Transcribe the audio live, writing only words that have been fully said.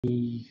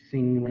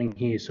thing running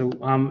here. So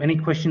any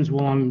questions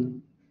while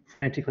I'm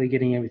frantically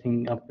getting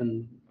everything up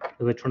and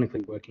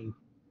electronically working?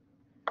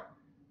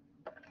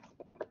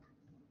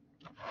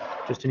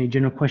 Just any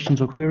general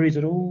questions or queries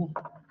at all?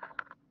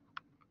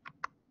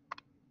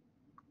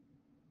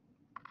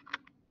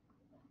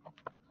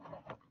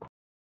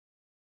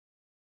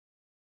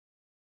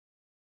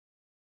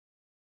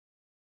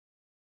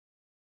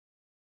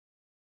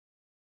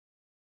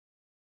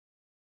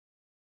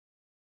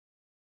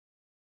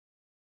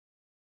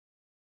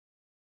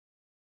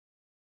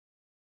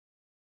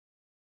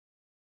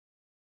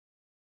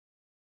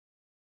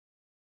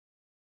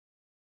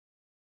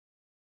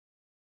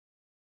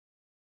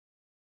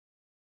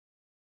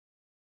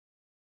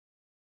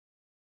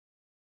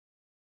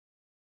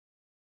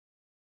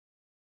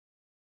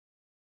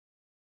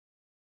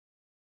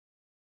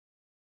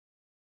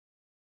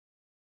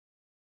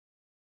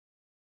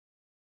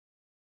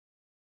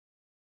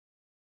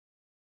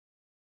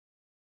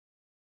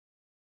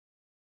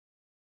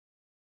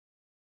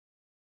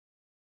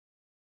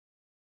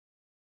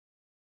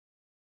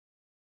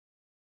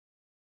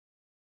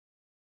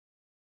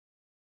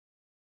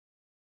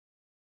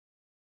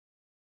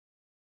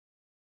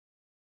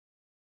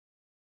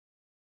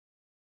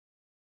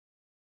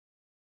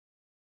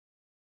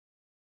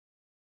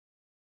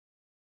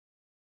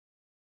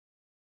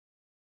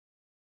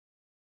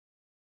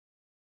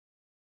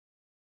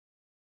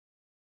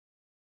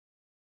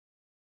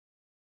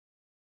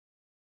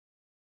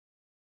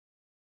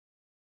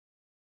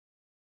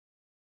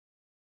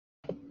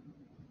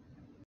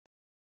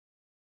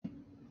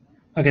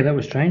 Okay, that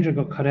was strange. I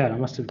got cut out. I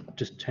must have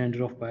just turned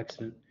it off by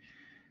accident.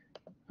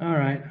 All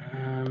right,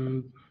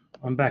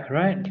 I'm back,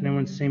 right? Can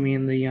anyone see me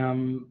in the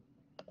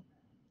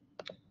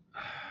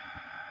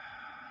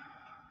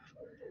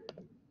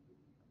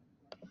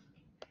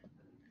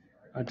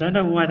I don't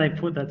know why they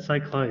put that so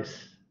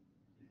close.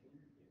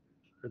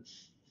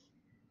 That's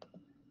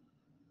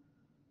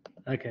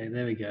okay.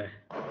 There we go.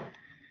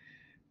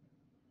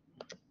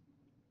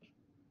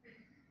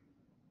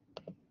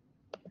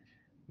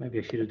 Maybe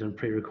I should have done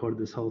pre-recorded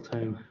this whole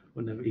term.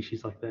 Wouldn't have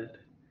issues like that.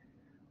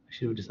 I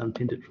should have just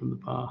unpinned it from the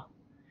bar.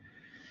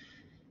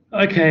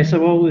 Okay, so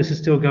while this is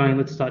still going,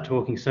 let's start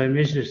talking. So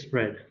measure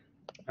spread.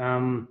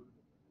 Last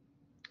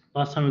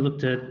time we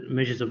looked at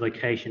measures of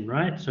location,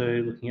 right? So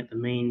looking at the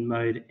mean,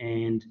 mode,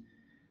 and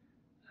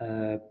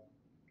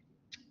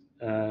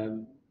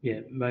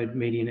mode,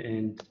 median,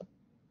 and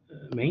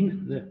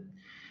mean.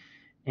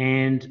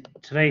 And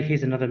today,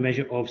 here's another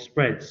measure of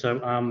spread. So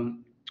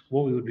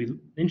what we would be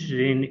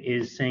interested in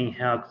is seeing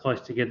how close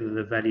together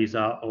the values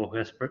are, or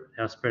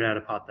how spread out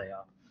apart they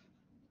are.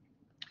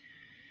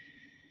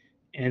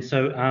 And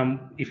so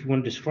if you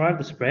want to describe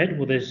the spread,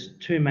 well, there's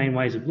two main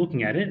ways of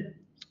looking at it.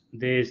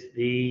 There's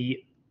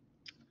the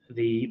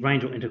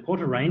range or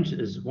interquartile range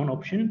is one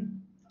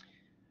option.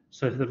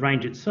 So for the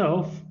range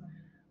itself,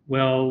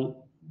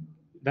 well,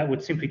 that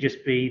would simply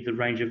just be the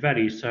range of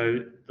values.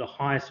 So the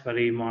highest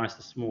value minus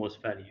the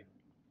smallest value.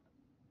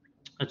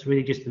 That's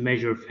really just the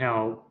measure of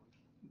how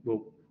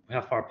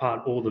far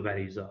apart all the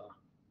values are,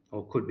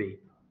 or could be.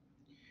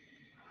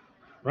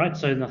 Right,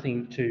 so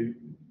nothing too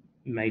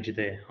major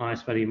there.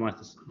 Highest value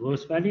minus the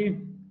lowest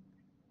value.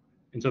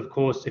 And so of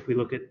course, if we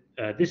look at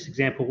this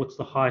example, what's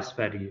the highest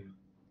value?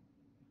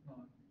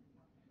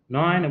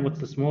 9, and what's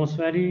the smallest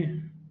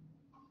value?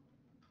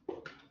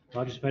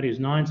 Largest value is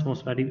 9,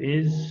 smallest value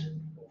is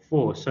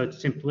 4. So it's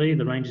simply,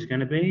 the range is going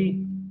to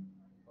be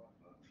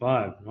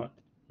 5, not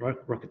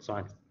rocket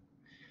science.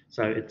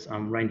 So it's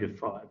range of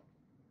 5.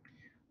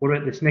 What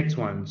about this next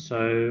one?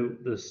 So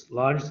this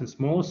largest and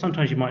smallest,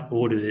 sometimes you might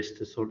order this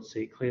to sort of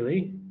see it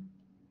clearly.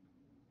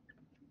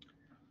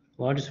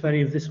 Largest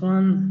value of this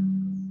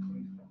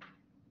one,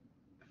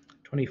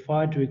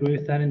 25. Do we agree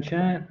with that in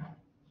chat?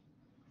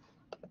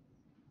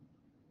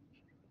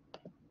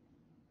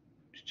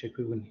 Just check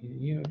we can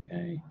hear you,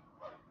 okay.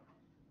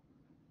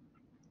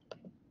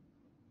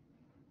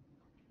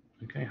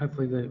 Okay,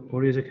 hopefully the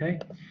audio is okay.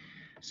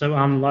 So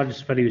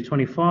largest value is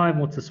 25.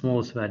 What's the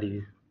smallest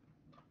value?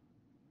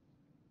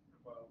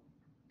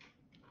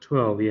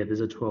 12, yeah,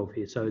 there's a 12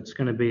 here. So it's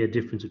going to be a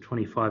difference of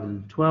 25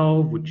 and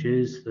 12, which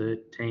is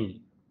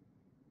 13.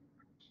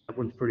 That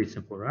one's pretty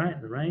simple,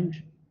 right? The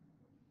range.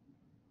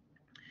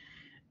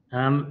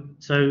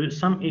 So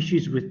some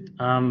issues with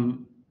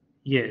some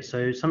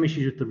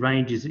issues with the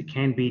range is it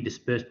can be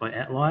dispersed by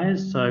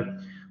outliers. So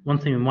one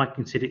thing we might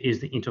consider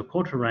is the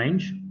interquartile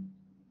range.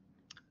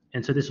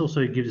 And so this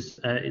also gives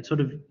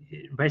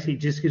it basically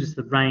just gives us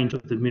the range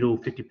of the middle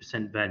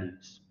 50%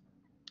 values.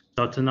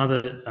 So it's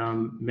another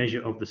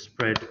measure of the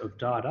spread of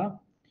data.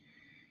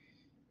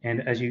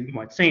 And as you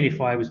might see,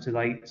 if I was to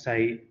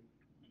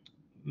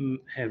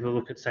have a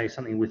look at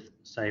something with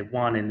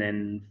 1 and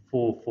then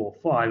 4, 4,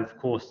 5, of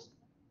course,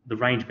 the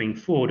range being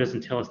 4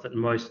 doesn't tell us that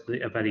most of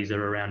the values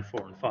are around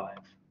 4 and 5.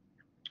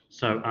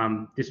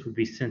 So this would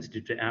be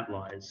sensitive to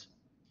outliers.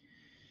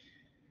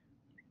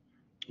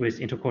 Whereas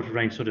interquartile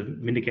range sort of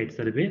mitigates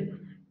that a bit.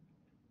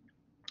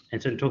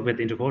 And so to talk about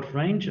the interquartile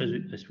range,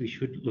 as we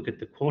should look at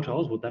the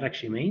quartiles, what that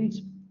actually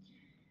means.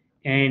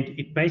 And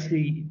it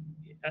basically,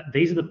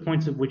 these are the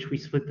points at which we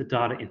split the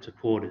data into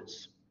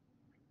quarters.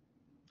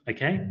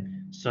 Okay,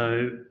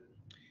 so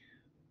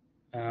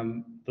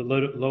the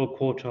lower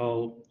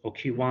quartile, or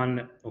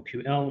Q1 or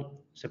QL,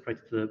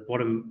 separates the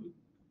bottom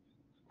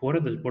quarter,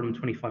 the bottom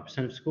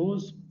 25% of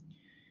scores.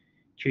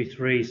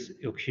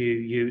 Q3 or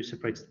QU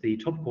separates the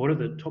top quarter,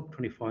 the top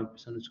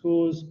 25% of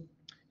scores.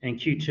 And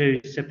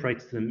Q2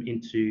 separates them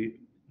into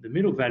the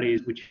middle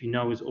values, which you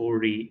know is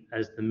already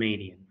as the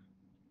median,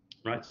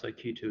 right? So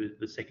Q2,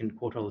 the second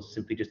quartile, is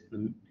simply just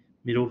the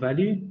middle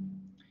value.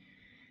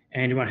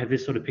 And you might have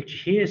this sort of picture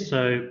here.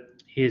 So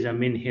here's a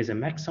min, here's a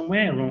max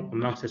somewhere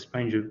amongst this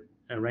range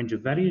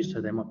of values.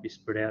 So they might be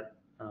spread out,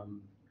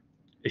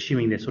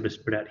 assuming they're sort of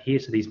spread out here.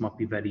 So these might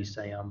be values,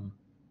 say,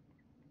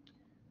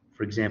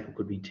 for example,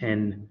 could be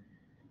 10,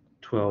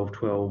 12,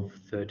 12,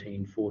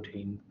 13,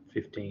 14,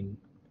 15,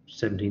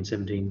 17,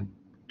 17,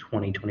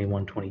 20,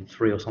 21,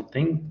 23 or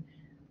something.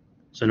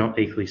 So not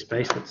equally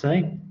spaced, let's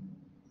say.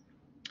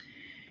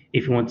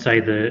 If you want to say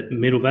the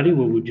middle value,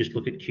 well, we'll just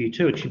look at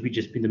Q2. It should be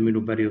just be the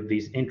middle value of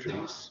these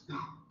entries.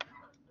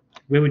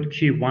 Where would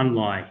Q1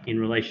 lie in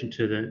relation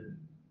to the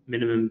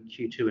minimum,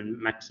 Q2, and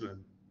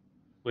maximum?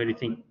 Where do you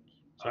think?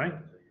 Sorry?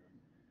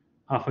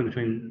 Halfway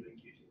between.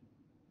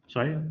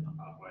 Sorry?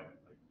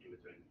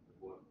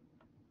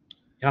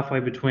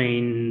 Halfway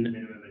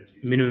between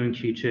minimum and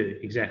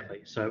Q2, exactly.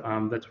 So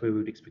that's where we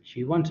would expect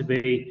Q1 to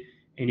be.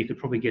 And you could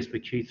probably guess where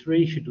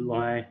Q3 should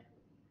lie.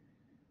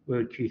 Where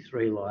would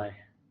Q3 lie?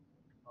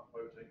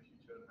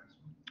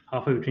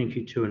 Halfway between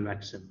Q2 and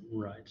maximum,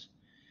 right.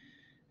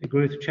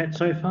 Agree with the chat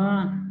so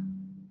far?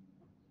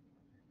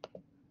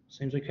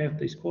 Seems okay with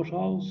these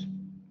quartiles.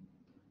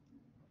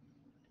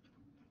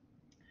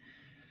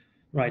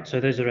 Right, so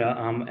those are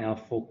our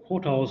 4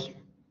 quartiles.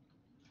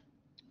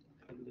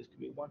 Just give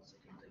me 1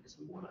 second, take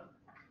some water.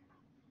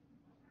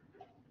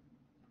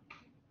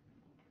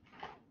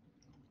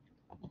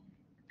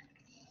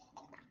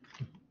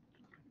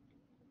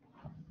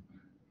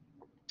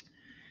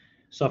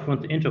 So if we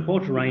want the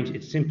interquartile range,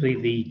 it's simply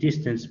the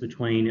distance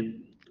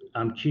between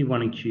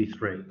Q1 and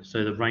Q3,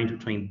 so the range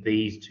between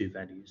these two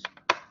values.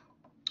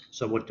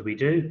 So what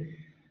do?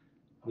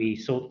 We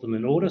sort them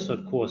in order, so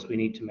of course we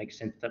need to make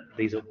sense that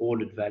these are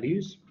ordered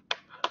values.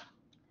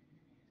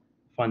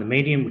 Find the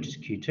median, which is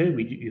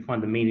Q2. You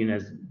find the median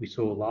as we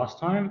saw last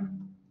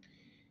time.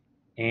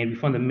 And we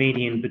find the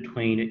median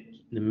between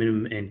the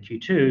minimum and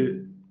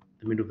Q2,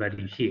 the middle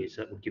value here.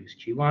 So that will give us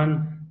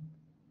Q1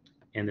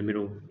 and the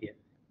middle, yeah.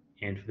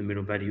 And for the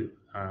middle value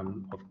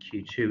of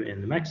Q2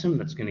 and the maximum,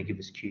 that's going to give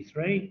us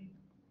Q3.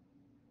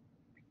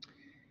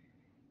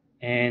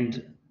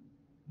 And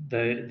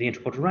the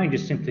interquartile range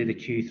is simply the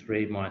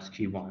Q3 minus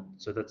Q1.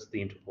 So that's the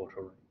interquartile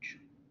range.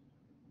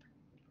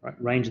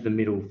 Right, range of the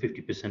middle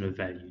 50% of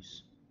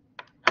values.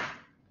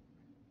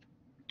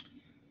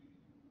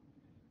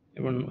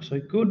 Everyone also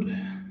good?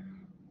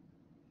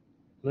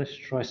 Let's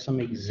try some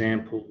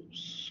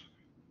examples.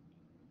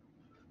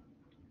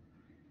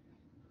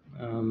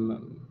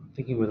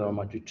 Thinking whether I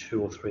might do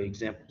 2 or 3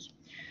 examples.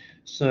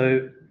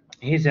 So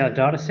here's our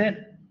data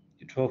set,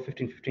 12,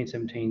 15, 15,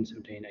 17,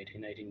 17,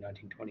 18, 18,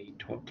 19, 20,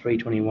 23,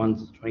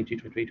 21, 22,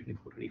 23,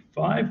 24,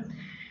 25.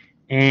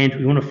 And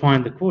we want to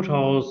find the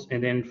quartiles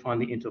and then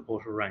find the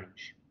interquartile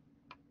range.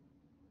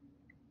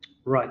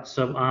 Right,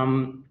 so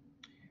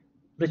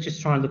let's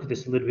just try and look at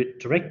this a little bit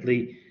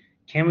directly.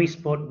 Can we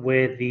spot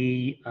where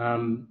the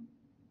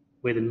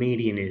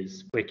median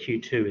is, where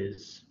Q2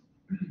 is?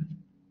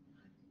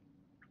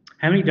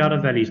 How many data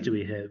values do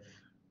we have?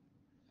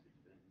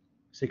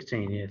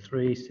 16, yeah,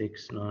 3,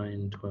 6,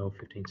 9, 12,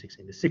 15,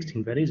 16. The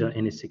 16 values, our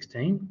N is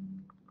 16.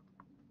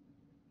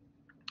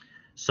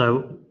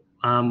 So,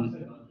 yeah.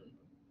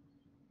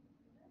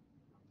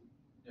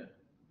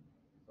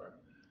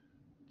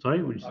 Sorry?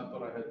 I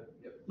thought I had,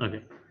 yep.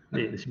 Okay,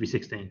 yeah, this should be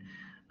 16.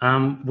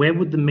 Where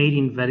would the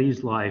median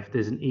values lie if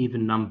there's an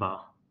even number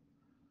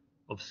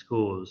of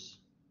scores?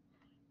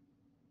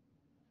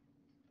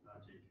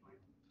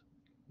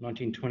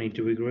 1920,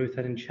 do we agree with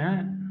that in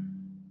chat?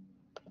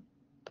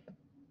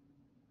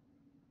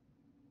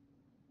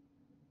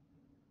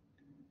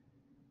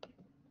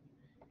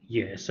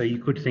 Yeah, so you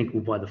could think,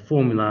 well, by the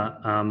formula,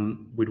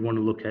 we'd want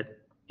to look at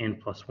n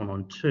plus 1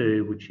 on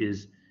 2, which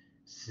is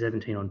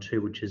 17 on 2,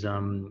 which is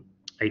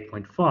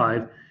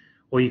 8.5,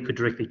 or you could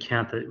directly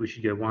count that we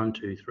should go 1,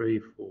 2, 3,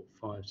 4,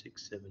 5,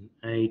 6, 7,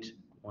 8,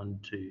 1,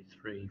 2,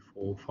 3,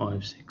 4,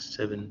 5, 6,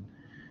 7,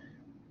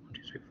 1,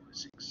 2, 3, 4,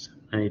 6, 7,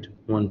 8,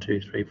 1, 2,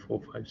 3,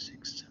 4, 5,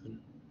 6, 7.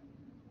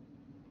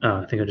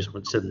 I think I just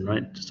want 7,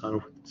 right? To start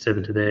off with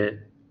 7 to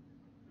there.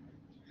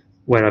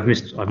 Wait, I've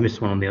missed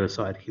one on the other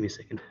side. Give me a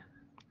second.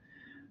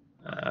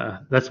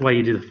 That's why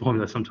you do the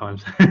formula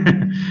sometimes. Let me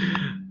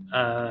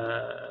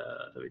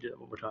do that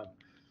one more time.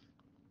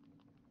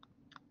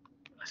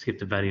 I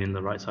skipped a value in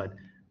the right side.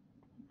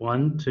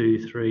 1,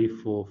 2, 3,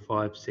 4,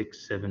 5,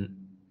 6, 7,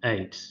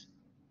 8.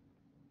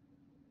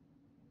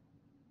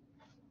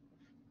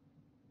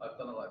 I've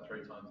done it like 3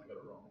 times. I got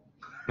it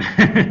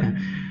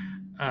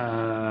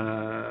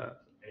wrong.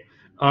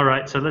 All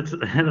right, so let's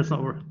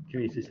not worry. Give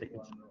me 2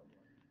 seconds.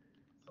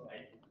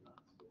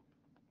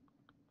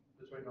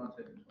 Between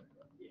 19 and 20,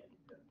 right?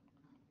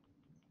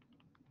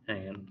 Yeah.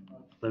 Hang on,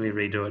 let me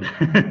redo it.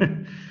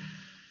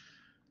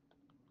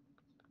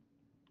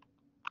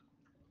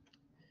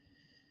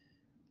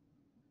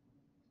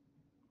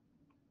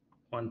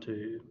 One,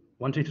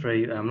 two,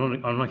 three. I'm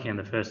looking at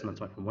the first one.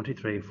 That's like 1, 2,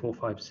 3, 4,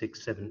 5,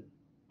 6, 7,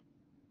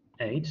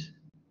 8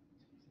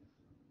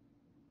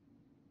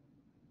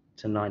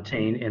 to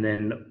 19, and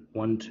then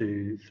 1,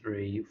 2,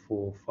 3,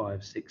 4,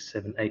 5, 6,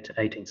 7, 8 to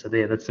 18. So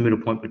there, that's the middle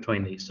point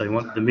between these. So you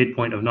want the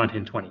midpoint of 19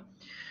 and 20.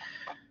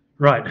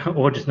 Right,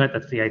 or just note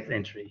that's the 8th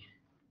entry.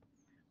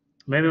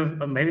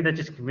 Maybe that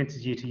just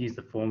convinces you to use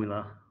the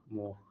formula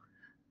more.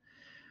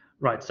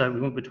 Right, so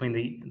we want between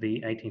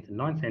the 18th and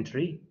 9th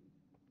entry.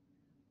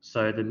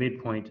 So the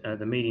midpoint,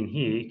 the median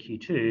here,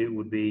 Q2,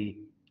 would be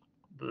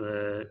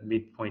the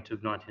midpoint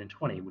of 19 and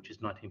 20, which is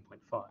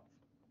 19.5.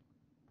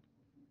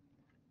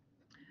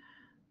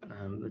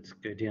 Let's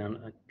go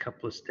down a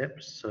couple of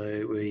steps.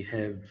 So we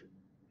have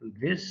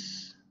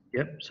this.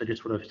 Yep, so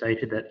just what I've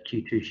stated, that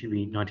Q2 should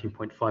be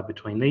 19.5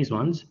 between these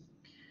ones.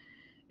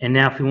 And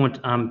now if we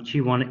want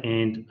Q1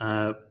 and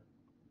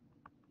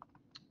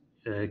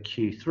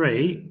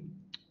Q3,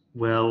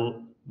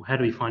 well, how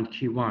do we find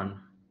Q1?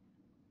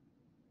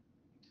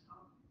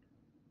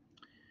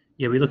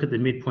 Yeah, we look at the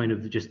midpoint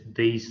of just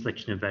these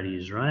selection of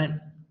values, right?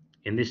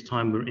 And this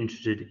time we're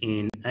interested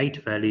in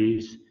 8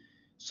 values.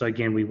 So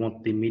again, we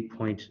want the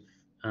midpoint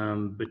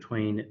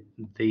between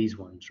these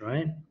ones,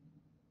 right?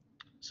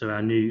 So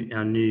our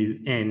new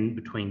n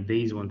between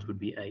these ones would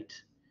be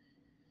 8.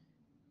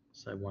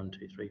 So 1,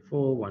 2, 3,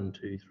 4, 1,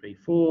 2, 3,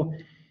 4.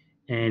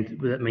 And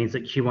that means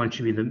that Q1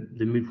 should be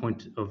the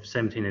midpoint of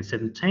 17 and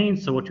 17.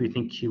 So what do we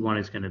think Q1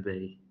 is going to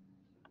be?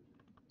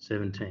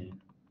 17.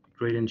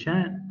 Agreed in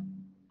chat?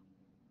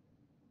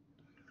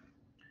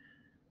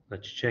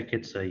 Let's check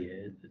it. So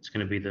yeah, it's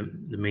going to be the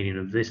median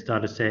of this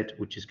data set,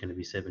 which is going to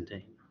be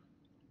 17.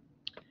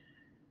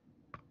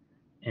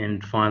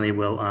 And finally,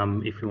 well,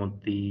 if we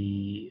want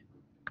the,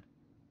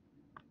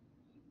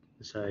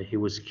 so here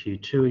was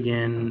Q2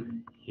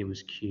 again, here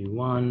was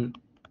Q1.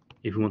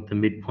 If we want the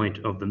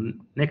midpoint of the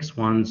next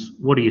ones,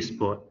 what do you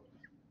spot?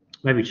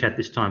 Maybe chat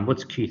this time.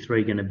 What's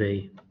Q3 going to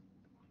be?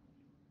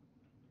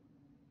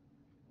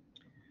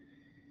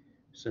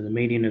 So the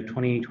median of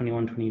 20,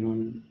 21,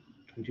 21,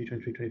 22,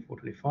 23, 24,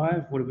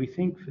 25. What do we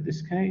think for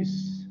this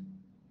case?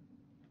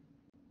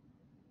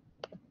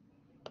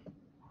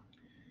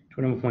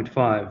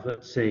 21.5.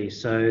 Let's see.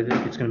 So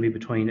it's going to be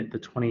between the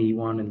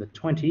 21 and the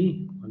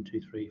 20. 1,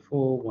 2, 3,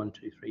 4. 1,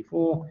 2, 3,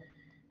 4.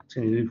 It's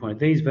going to be the midpoint of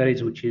these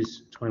values, which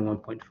is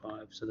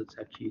 21.5. So that's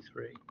our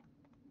Q3.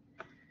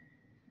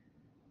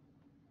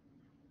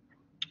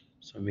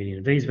 So median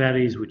of these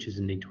values, which is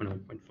indeed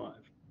 21.5.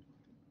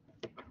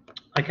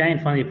 Okay,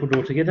 and finally, put it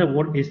all together.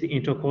 What is the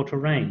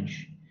interquartile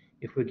range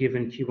if we're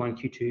given Q1,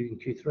 Q2, and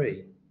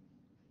Q3?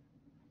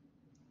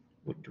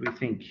 What do we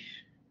think?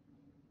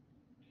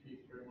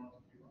 Q3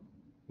 minus Q1.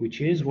 Which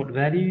is what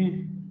value?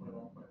 21.5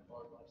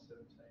 minus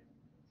 17,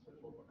 so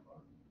 4.5.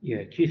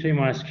 Yeah, Q3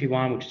 minus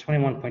Q1, which is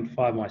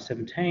 21.5 minus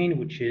 17,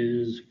 which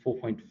is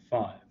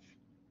 4.5.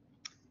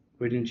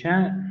 Read in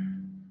chat.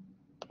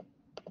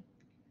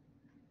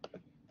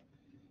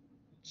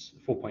 It's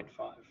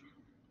 4.5.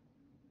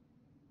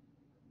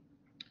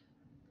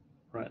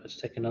 Right, let's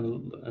take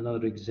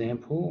another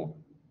example.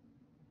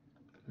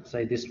 Let's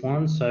say this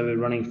one. So we're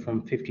running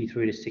from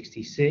 53 to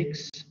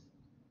 66.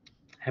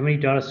 How many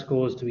data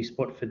scores do we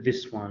spot for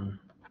this one?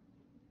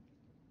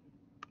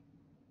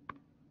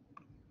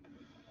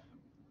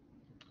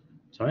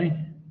 Sorry?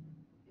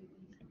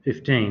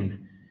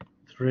 15.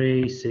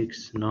 3,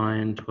 6,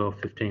 9, 12,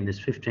 15. There's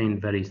 15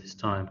 values this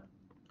time.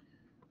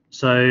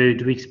 So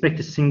do we expect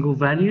a single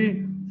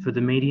value for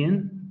the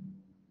median?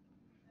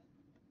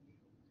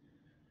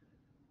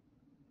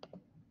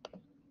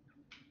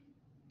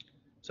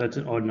 So it's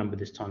an odd number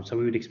this time. So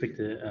we would expect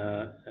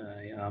a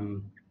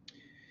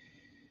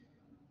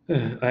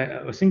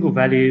single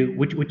value.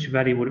 Which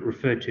value would it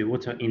refer to?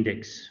 What's our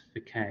index for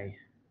K?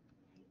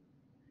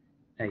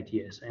 8,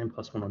 yes. N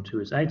plus 1 on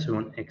 2 is 8. So we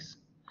want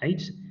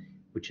X8,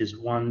 which is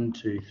 1,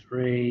 2,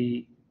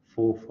 3,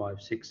 4,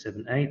 5, 6,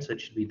 7, 8. So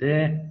it should be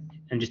there.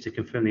 And just to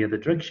confirm the other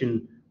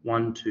direction,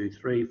 1, 2,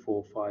 3,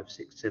 4, 5,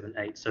 6, 7,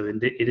 8. So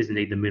it is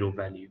indeed the middle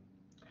value.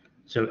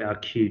 So our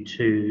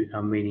Q2,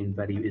 our median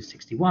value is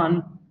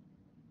 61.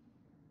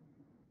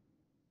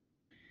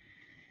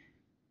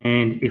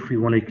 And if we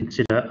want to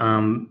consider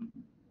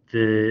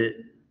the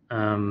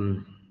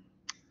Q1,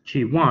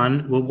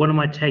 well, what am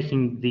I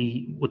taking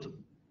the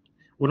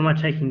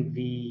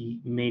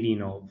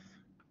median of?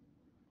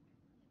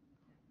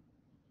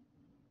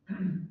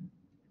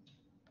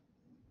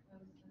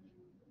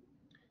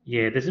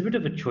 Yeah, there's a bit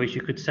of a choice.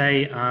 You could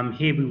say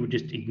here we would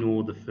just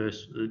ignore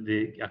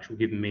the actual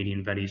given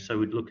median value. So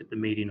we'd look at the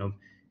median of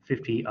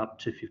 50 up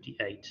to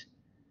 58.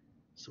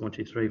 So 1,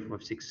 2, 3, 4,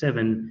 5, 6,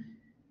 7.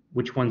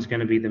 Which one's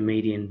going to be the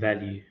median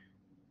value?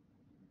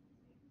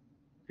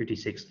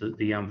 56,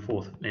 the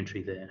fourth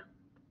entry there.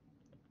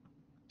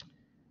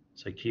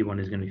 So Q1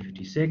 is going to be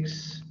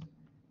 56.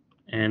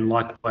 And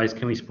likewise,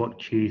 can we spot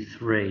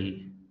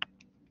Q3?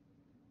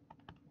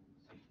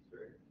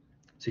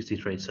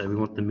 63. So we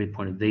want the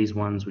midpoint of these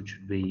ones, which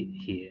would be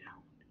here.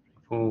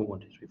 4, 1,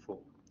 2, 3, 4.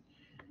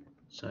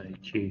 So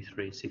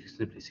Q3 is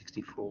simply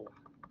 64.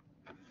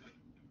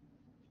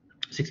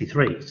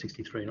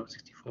 63, not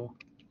 64.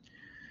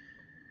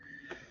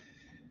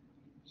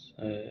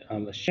 So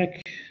let's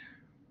check.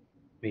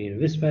 Median of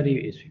this value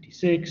is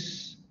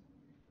 56.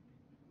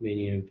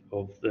 Median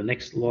of the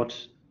next lot.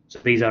 So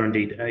these are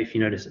indeed, if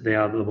you notice, they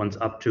are the ones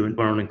up to and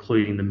not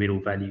including the middle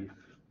value,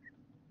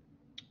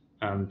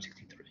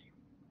 63.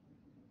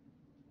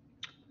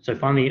 So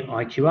finally,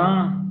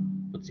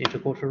 IQR. What's the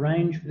interquartile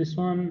range for this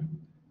one?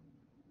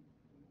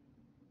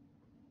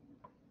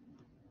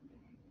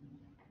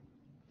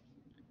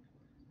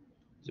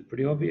 Is it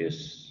pretty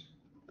obvious?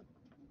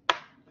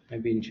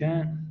 Maybe in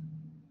chat.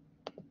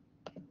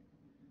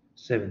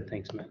 7,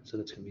 thanks, Matt. So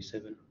that's going to be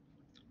 7.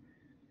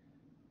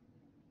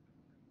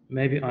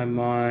 Maybe I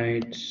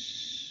might,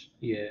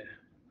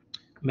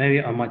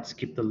 maybe I might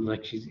skip the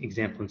lecture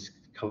example and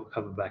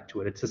cover back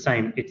to it. It's the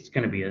same, it's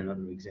going to be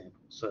another example.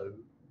 So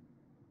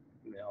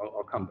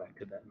I'll come back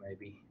to that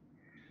maybe.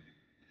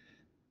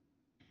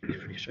 It's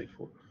pretty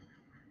straightforward.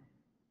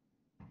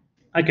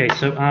 Okay,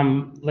 so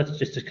let's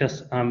just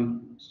discuss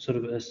sort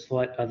of a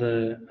slight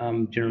other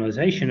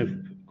generalization of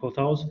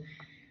quartiles.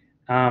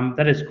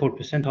 That is called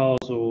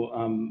percentiles,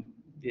 or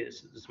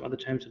yes, there's some other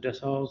terms for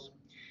deciles.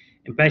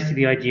 And basically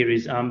the idea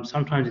is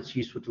sometimes it's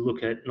useful to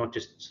look at not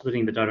just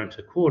splitting the data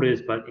into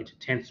quarters, but into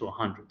tenths or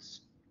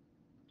hundredths.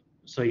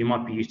 So you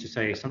might be used to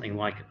say something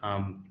like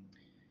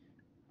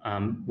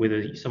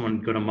whether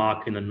someone got a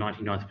mark in the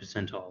 99th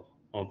percentile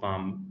of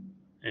an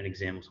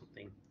exam or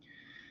something.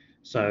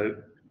 So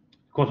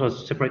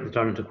quartiles separate the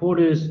data into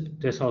quarters,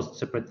 deciles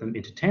separate them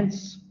into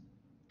tenths,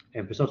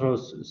 and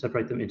percentiles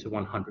separate them into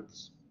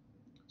 100ths.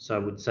 So I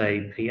would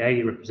say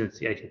P80 represents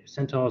the 18th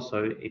percentile,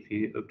 so if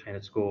you obtain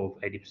a score of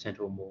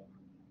 80% or more.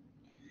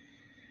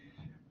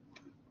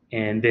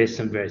 And there's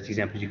some various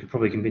examples. You could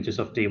probably convince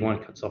yourself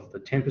D1 cuts off the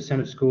 10%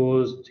 of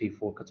scores,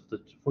 T4 cuts off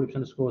the 40%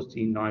 of scores,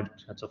 D9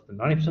 cuts off the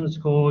 90% of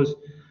scores.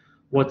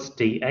 What's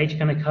D8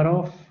 going to cut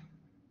off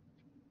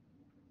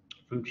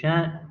from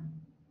chat?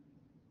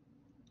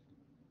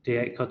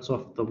 D8 cuts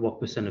off the what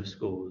percent of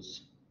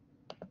scores?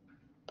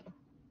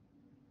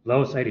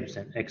 Lowest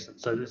 80%,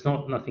 excellent. So there's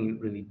nothing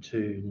really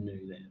too new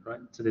there, right?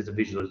 So there's a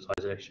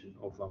visualization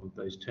of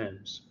those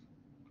terms.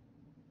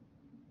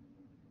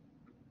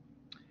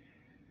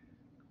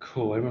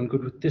 Cool, everyone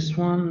good with this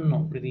one?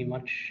 Not really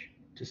much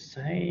to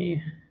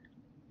say.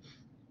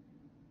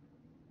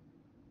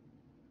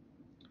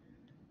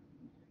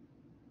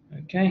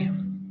 Okay.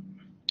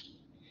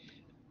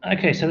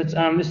 Okay, so let's,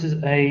 this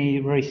is a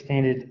very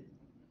standard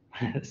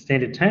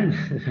term,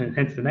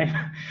 hence the name.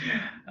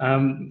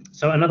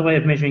 So another way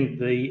of measuring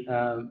the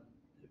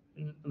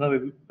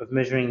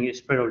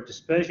spread or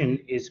dispersion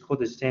is called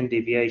the standard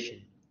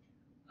deviation.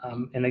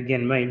 And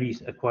again, maybe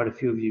quite a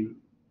few of you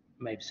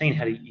may have seen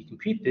how you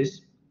compute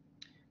this,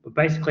 but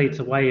basically it's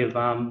a way of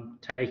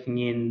taking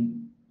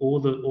in all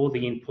the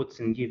inputs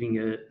and giving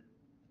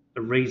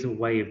a reasonable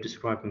way of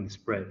describing the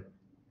spread.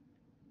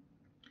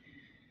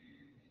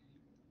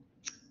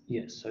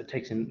 Yes, so it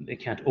takes into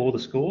account all the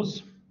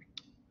scores,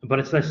 but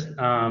it's less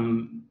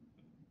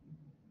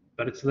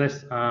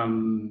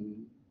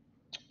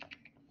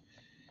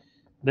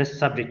less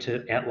subject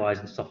to outliers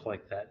and stuff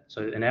like that.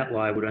 So an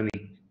outlier would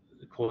only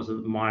cause a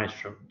minor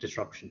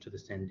disruption to the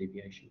standard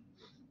deviation.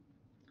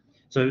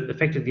 So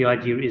effectively, the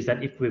idea is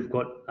that if we've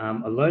got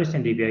a low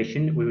standard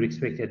deviation, we would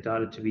expect our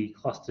data to be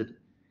clustered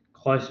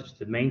closer to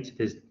the mean. So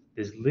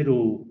there's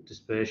little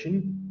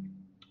dispersion.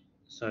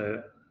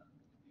 So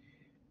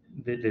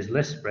there's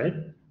less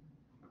spread.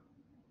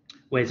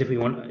 Whereas if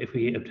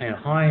we obtain a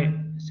high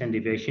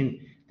standard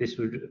deviation, this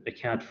would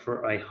account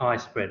for a high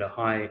spread, a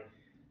high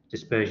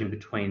dispersion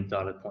between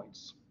data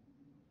points.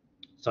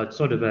 So it's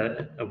sort of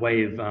a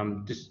way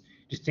of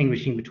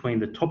distinguishing between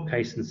the top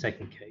case and the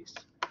second case.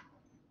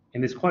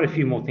 And there's quite a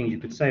few more things you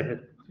could say about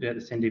the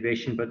standard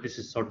deviation, but this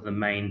is sort of the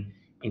main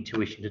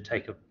intuition to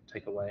take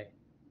away.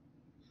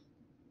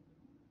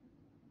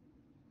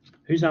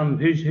 Who's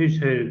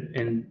heard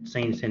and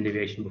seen standard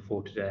deviation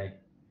before today?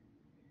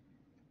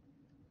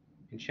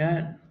 In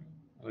chat,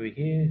 over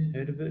here,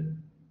 heard of it?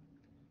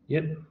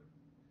 Yep.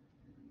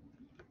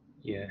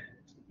 Yeah,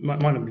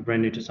 might not be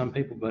brand new to some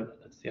people, but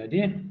that's the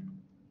idea.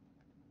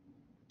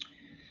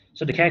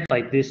 So to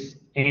calculate this,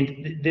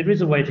 and there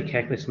is a way to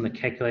calculate this on the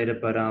calculator,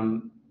 but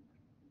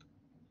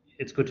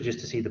it's good to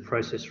see the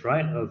process,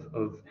 right,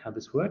 of how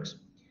this works.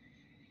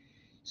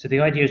 So the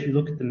idea is we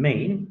look at the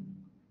mean,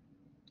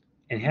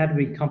 and how do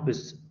we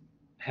encompass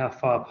how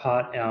far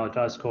apart our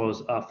data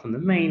scores are from the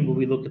mean? Well,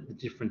 we look at the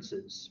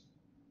differences.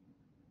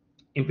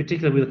 In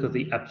particular, we look at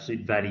the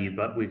absolute value,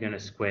 but we're going to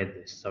square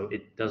this, so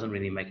it doesn't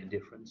really make a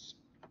difference.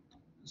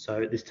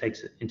 So this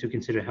takes into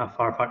consideration how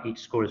far apart each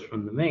score is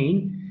from the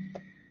mean.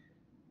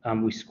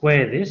 We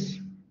square this,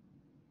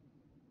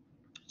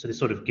 so this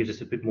sort of gives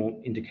us a bit more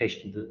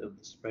indication of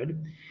the spread.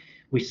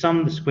 We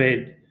sum the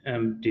squared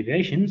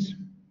deviations,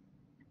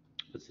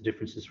 that's the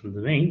differences from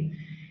the mean,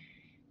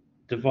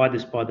 divide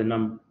this by the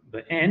number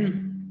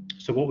n.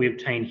 So what we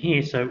obtain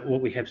here, so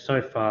what we have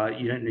so far,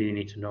 you don't really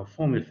need to know a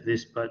formula for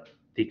this, but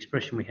the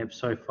expression we have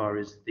so far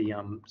is the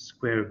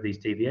square of these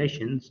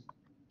deviations,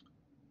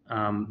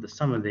 the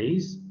sum of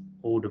these,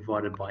 all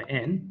divided by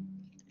n.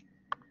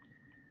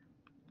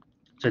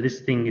 So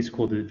this thing is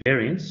called the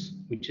variance,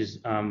 which is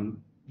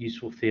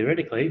useful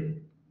theoretically.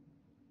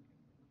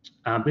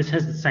 This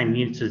has the same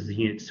units as the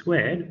unit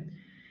squared,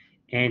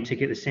 and to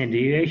get the standard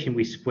deviation,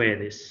 we square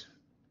this.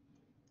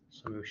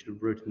 So we should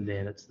have written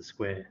there, that's the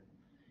square.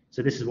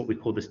 So this is what we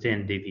call the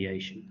standard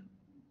deviation.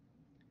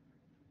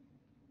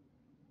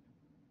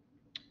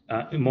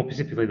 More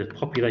specifically, the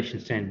population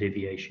standard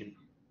deviation.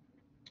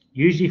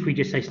 Usually if we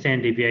just say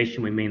standard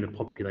deviation, we mean the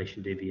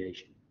population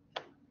deviation.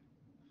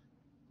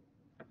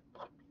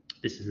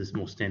 This is this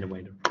more standard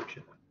way to approach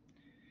it.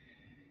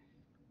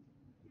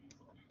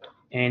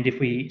 And if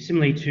we,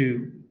 similarly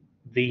to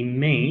the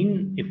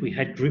mean, if we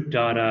had group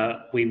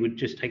data, we would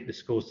just take the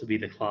scores to be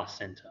the class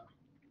center.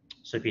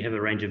 So if you have a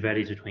range of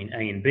values between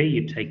A and B,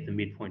 you'd take the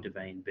midpoint of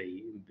A and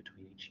B in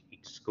between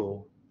each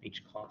score,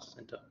 each class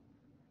center.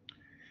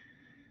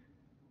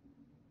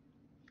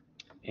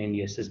 And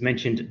yes, as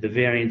mentioned, the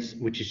variance,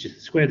 which is just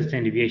the square of the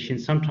standard deviation.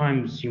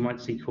 Sometimes you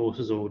might see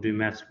courses or do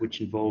maths which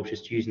involve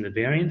just using the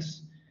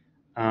variance.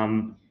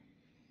 The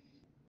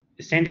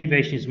standard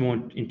deviation is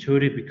more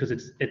intuitive because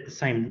it's at the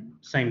same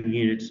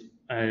units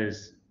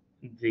as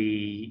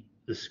the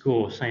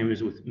score, same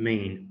as with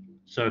mean.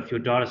 So if your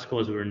data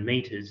scores were in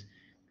meters,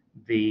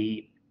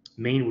 the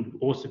mean would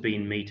also be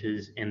in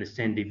meters and the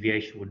standard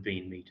deviation would be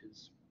in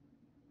meters.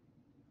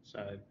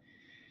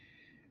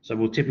 So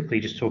we'll typically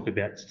just talk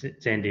about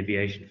standard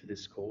deviation for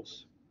this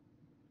course.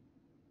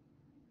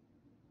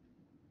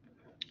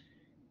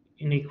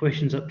 Any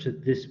questions up to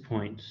this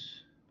point?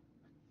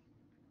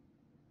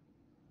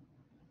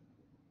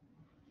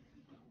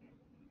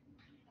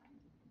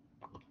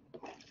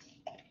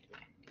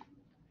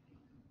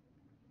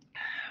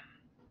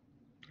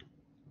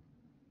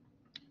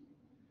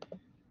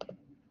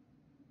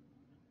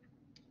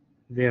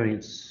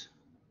 Variance.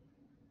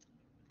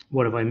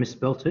 What, have I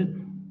misspelt it?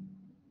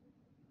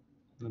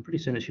 I'm pretty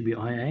certain it should be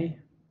IA.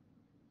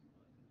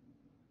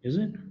 Is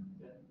it?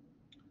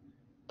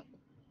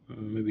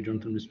 Maybe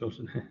Jonathan misspelled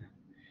it.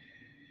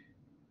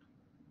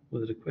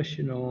 Was it a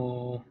question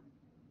or?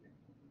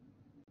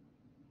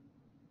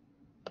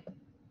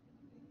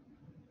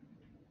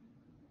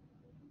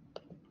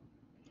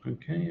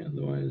 Okay,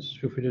 otherwise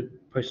feel free to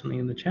post something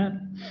in the chat.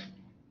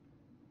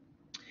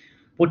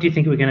 What do you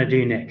think we're going to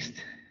do next?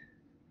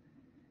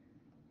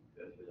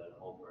 Go through that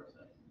whole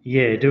process.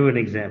 Yeah, do an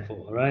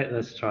example. All right,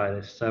 let's try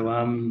this. So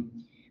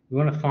we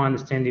want to find the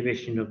standard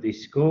deviation of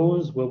these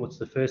scores. Well, what's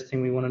the first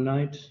thing we want to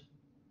note?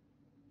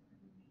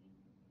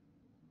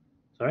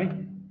 Sorry?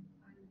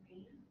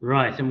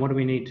 Right, and what do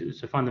we need to,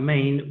 so find the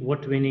mean.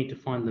 What do we need to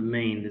find the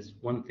mean? There's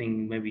one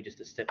thing, maybe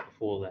just a step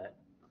before that.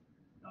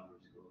 Number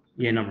of scores.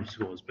 Yeah, number of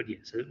scores, but yeah,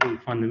 so we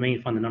find the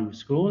mean, find the number of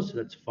scores, so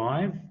that's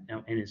 5.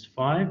 Now n is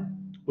 5,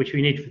 which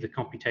we need for the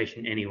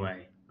computation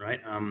anyway,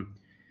 right?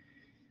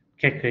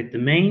 Calculate the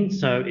mean,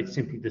 so it's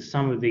simply the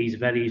sum of these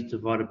values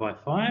divided by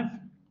 5.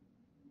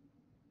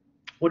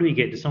 What do we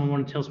get? Does someone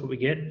want to tell us what we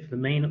get for the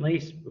mean at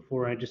least,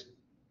 before I just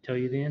tell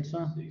you the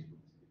answer?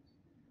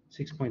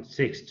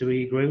 6.6. Do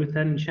we agree with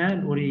that in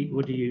chat? What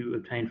do you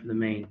obtain for the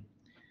mean?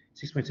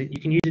 6.6.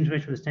 You can use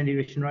information from the standard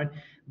deviation, right?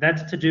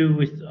 That's to do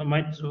with, I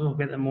might talk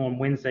about that more on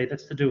Wednesday,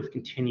 that's to do with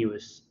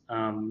continuous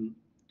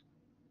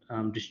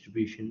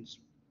distributions.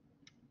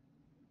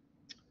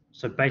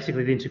 So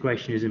basically the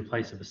integration is in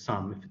place of a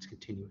sum if it's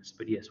continuous,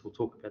 but yes, we'll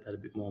talk about that a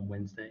bit more on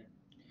Wednesday.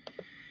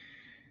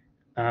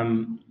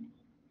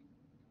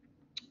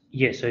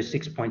 Yeah, so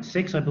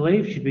 6.6 I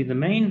believe should be the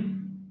mean.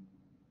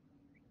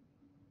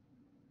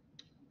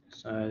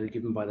 So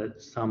given by the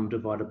sum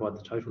divided by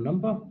the total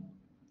number.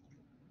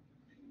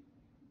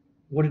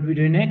 What did we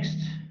do next?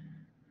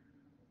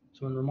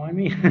 Someone remind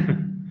me?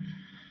 Find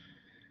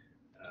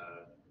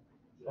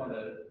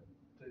the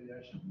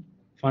deviation.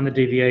 Find the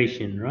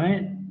deviation,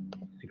 right?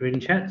 Agreed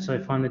in chat.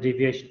 So find the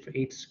deviation for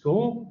each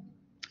score.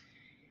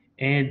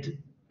 And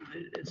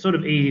it's sort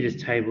of easy to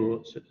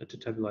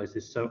tabularize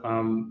this. So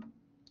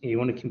you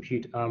want to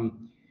compute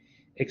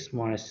x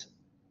minus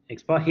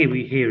x bar.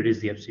 Here it is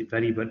the absolute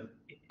value, but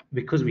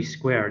because we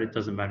square it, it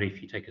doesn't matter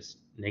if you take a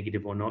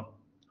negative or not,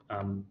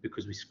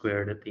 because we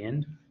square it at the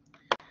end.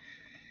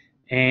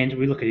 And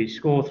we look at each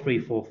score, 3,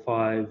 4,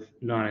 5,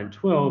 9, and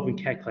 12,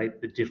 and calculate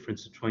the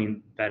difference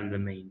between that and the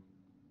mean.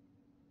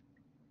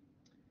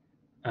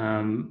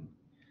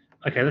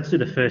 Okay, let's do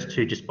the first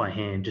two just by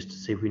hand, just to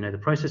see if we know the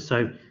process.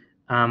 So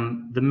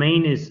the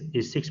mean is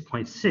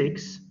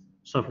 6.6.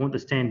 So if I want the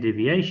standard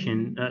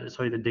deviation,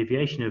 the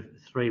deviation of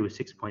 3 was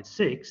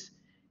 6.6,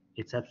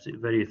 it's absolute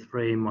value of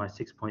 3 minus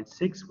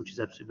 6.6, which is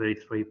absolute value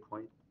of 3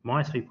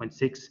 minus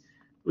 3.6,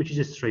 which is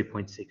just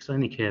 3.6. I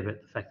only care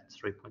about the fact that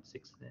it's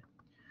 3.6 there.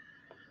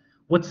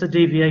 What's the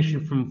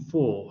deviation from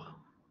 4?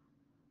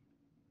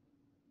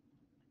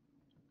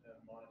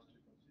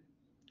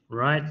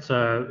 right?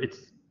 So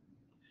it's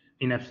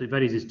in absolute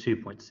values is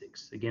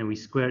 2.6. Again, we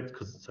square it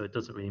so it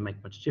doesn't really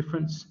make much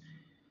difference.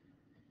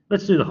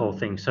 Let's do the whole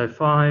thing. So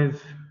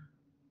 5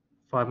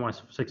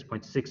 minus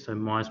 6.6, so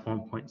minus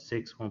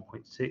 1.6,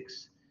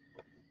 1.6.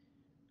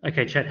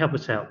 Okay, chat, help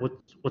us out.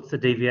 What's the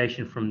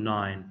deviation from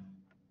 9?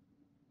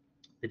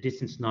 The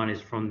distance 9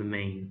 is from the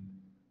mean.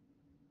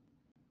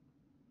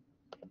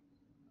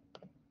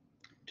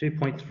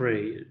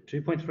 2.3.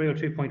 2.3 or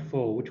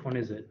 2.4? Which one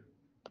is it?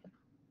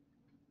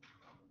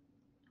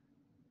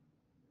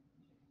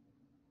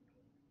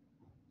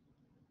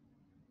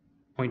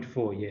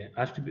 0.4, yeah.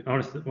 I have to be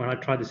honest, when I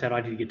tried this out,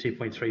 I did get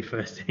 2.3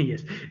 first.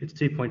 Yes, it's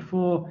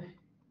 2.4.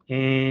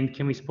 And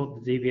can we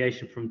spot the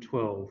deviation from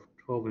 12?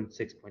 12 and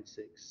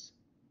 6.6.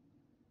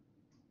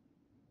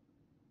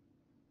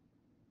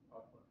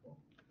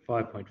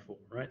 5.4,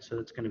 right? So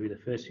that's going to be the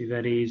first few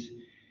values.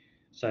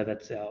 So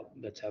that's our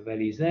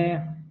values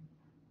there.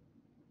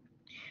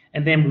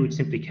 And then we would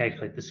simply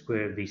calculate the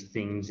square of these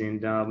things.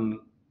 And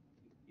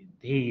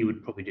here you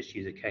would probably just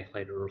use a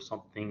calculator or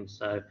something.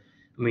 So,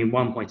 I mean,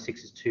 1.6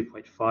 is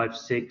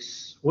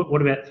 2.56.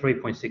 What about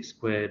 3.6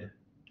 squared?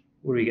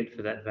 What do we get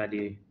for that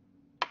value?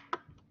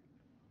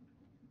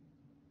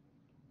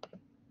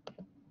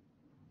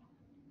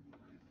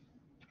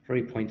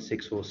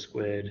 .6 all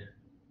squared.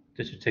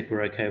 Just to check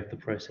we're okay with the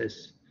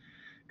process.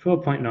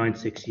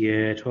 12.96,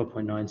 yeah,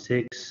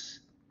 12.96.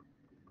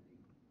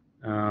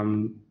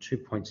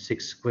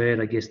 2.6 squared,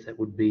 I guess that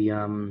would be,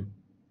 what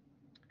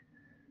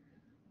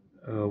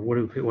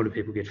do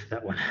people get for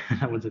that one?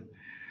 That one's a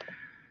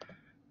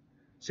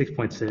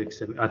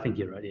 6.67. I think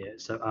you're right, yeah.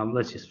 So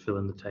let's just fill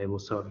in the table.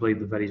 So I believe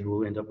the values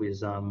will end up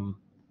with, well,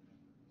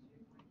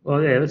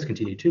 yeah, let's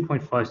continue.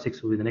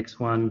 2.56 will be the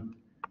next one.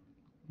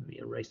 Let me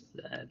erase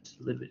that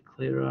a little bit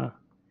clearer.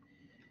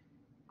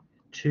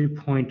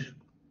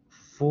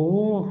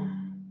 2.4.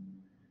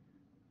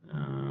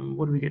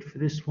 What do we get for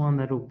this one?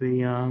 That'll be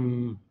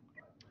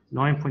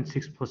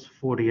 9.6 plus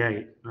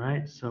 48,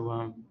 right?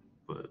 So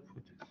what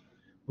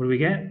do we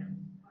get?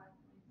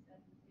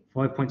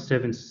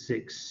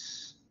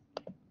 5.76.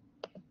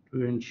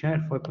 We're in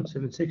chat.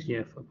 5.76.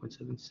 Yeah,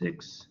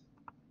 5.76.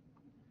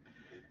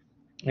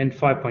 And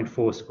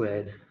 5.4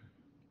 squared.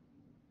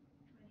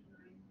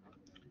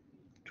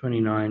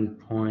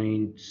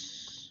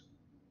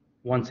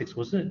 29.16,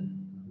 was it?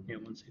 Yeah,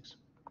 16.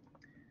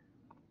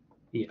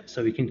 Yeah,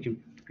 so we can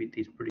compute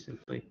these pretty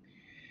simply.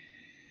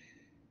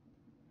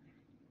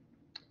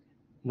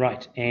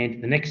 Right,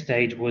 and the next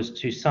stage was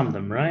to sum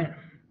them, right?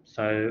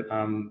 So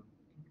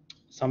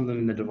sum them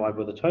in the divide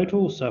by the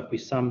total. So if we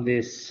sum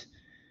this,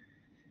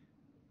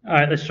 all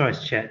right, let's try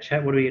chat.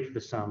 Chat, what do we get for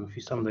the sum if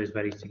you sum those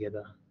values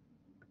together?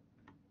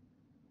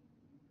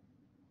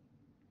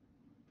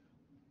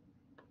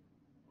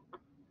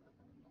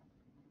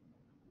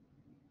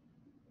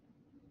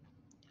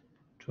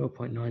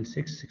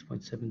 .96,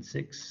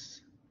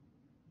 6.76.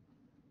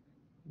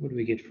 What do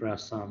we get for our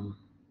sum?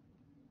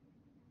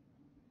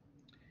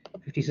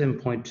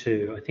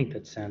 57.2. I think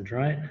that sounds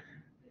right.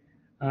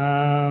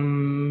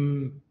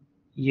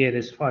 Yeah,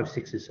 there's 5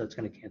 6s, so it's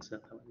going to cancel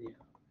out that one. Yeah.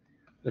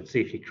 Let's see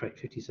if you're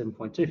correct.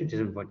 57.2,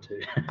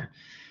 57.2.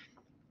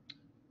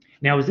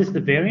 Now, is this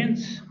the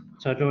variance?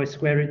 So do I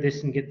square root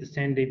this and get the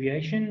standard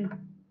deviation?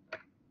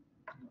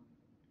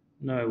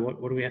 No,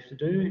 what do we have to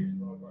do?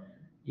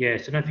 Yeah,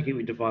 so don't forget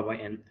we divide by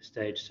n at this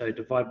stage. So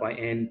divide by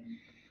n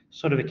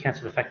sort of accounts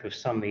for the fact we've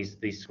summed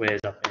these squares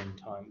up n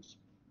times.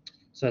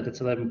 So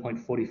that's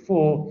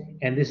 11.44,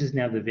 and this is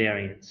now the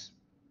variance.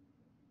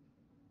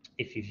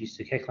 If you're used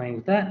to calculating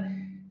with that,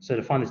 so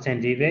to find the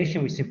standard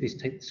deviation, we simply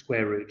take the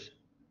square root.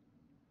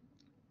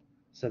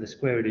 So the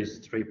square root is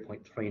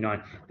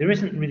 3.39. There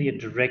isn't really a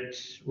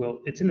direct,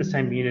 well, it's in the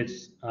same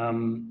units.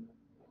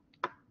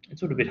 It's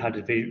sort of a bit hard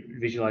to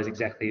visualize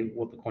exactly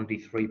what the quantity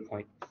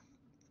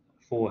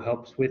 3.4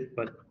 helps with,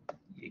 but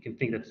you can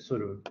think that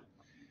sort of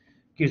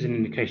gives an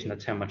indication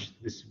that's how much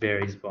this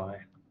varies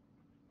by.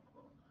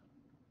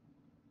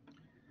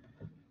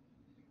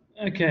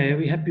 Okay, are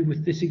we happy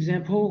with this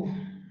example?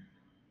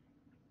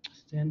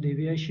 Standard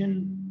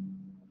deviation.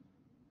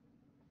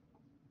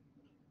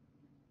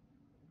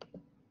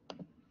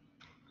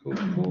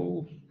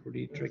 Cool.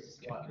 Pretty trick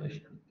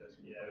calculation.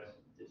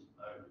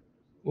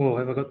 Oh,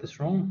 have I got this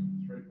wrong?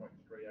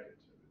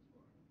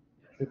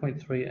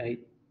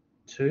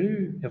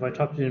 3.382. Have I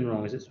typed it in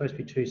wrong? Is it supposed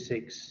to be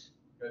 2.6?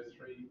 Go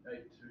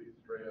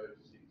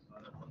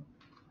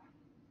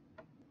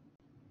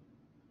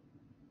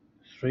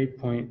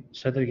 382.306.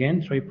 Say that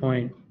again.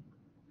 3.382.306.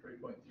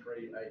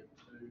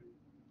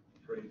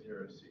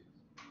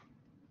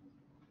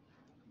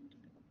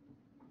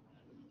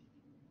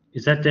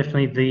 Is that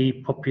definitely the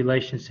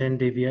population standard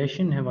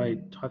deviation? Have I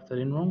typed that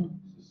in wrong?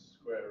 This is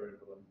square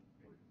root of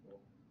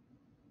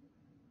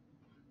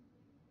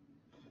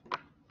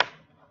 11.44.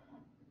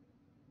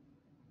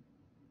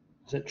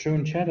 Is that true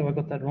in chat? Have I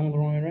got that wrong the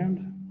wrong way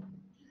around?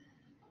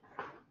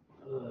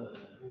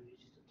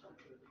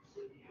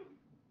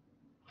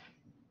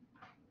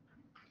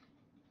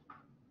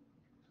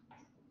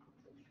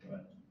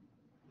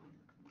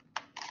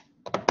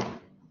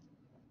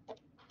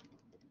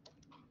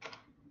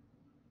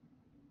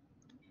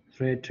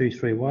 thread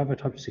 2.3. Why have I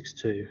typed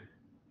 6.2?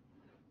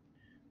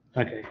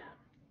 Okay.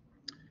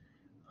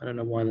 I don't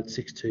know why that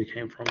 6.2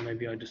 came from.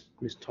 Maybe I just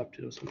mistyped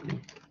it or something.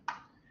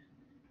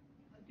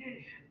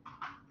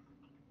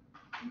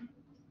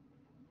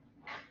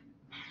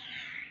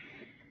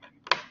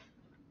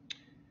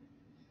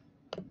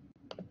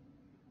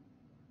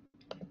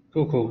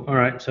 Cool, cool. All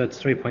right, so it's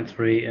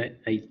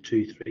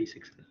 3.38236.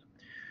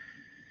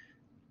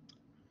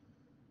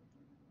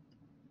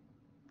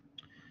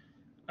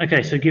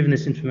 Okay, so given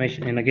this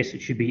information, and I guess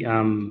it should be,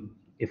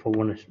 if I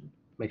want to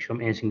make sure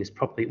I'm answering this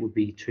properly, it would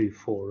be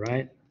 2.4,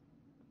 right?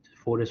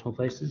 4 decimal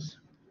places.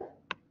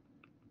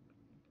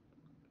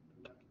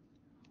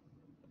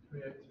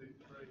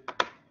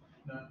 3823.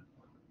 No.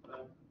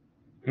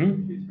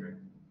 Hmm? 23.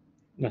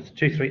 No, it's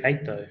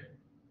 238 though.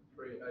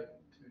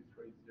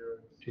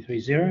 38230.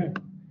 230.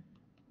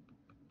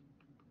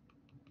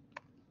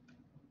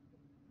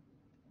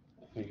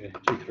 There you go,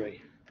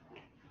 23.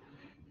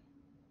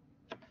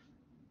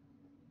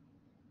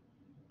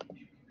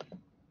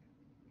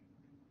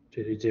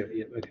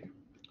 Yep, okay.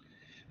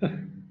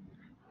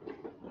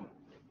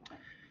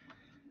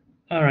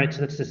 All right,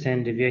 so that's the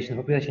standard deviation,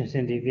 the population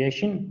standard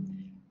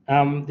deviation.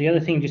 The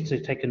other thing just to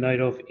take a note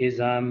of is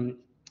that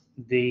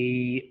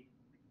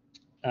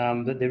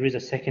there is a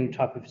second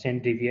type of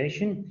standard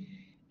deviation,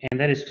 and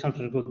that is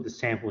something called the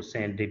sample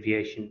standard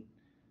deviation.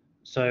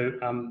 So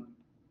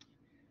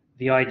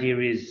the idea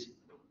is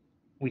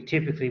we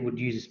typically would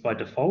use this by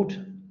default.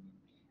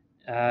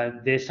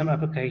 There's some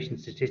application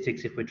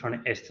statistics if we're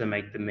trying to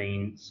estimate the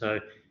mean, so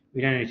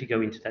we don't need to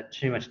go into that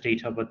too much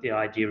detail, but the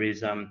idea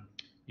is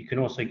you can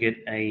also get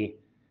a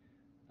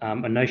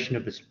notion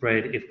of the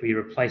spread if we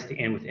replace the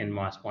n with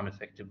n-1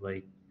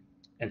 effectively.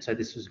 And so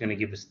this was going to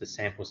give us the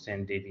sample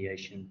standard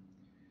deviation.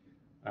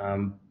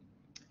 And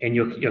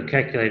your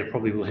calculator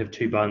probably will have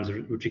two buttons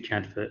which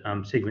account for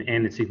sigma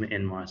n and sigma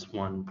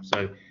n-1.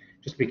 So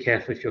just be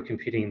careful if you're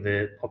computing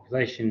the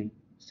population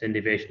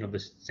standard deviation or the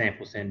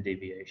sample standard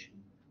deviation.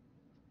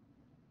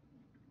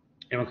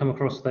 Anyone come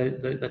across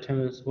that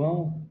term as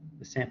well?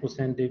 The sample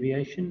standard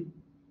deviation?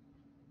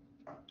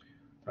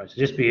 Right, so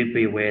just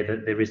be aware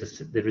that there is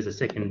a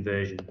second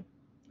version,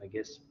 I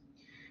guess.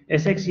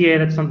 SX, yeah,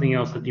 that's something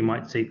else that you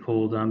might see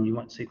called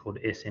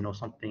SN or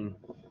something.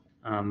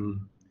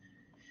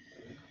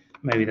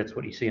 Maybe that's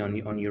what you see on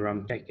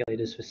your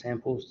calculators for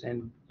samples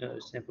and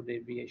sample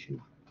deviation.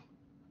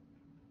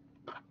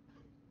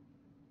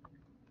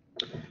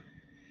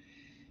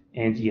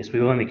 And yes, we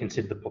will only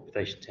consider the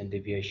population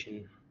standard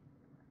deviation.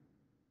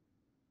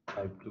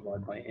 So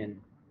divide by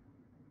n.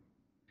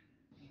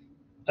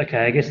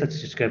 Okay, I guess let's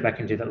just go back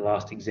and do that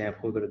last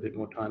example. We've got a bit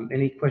more time.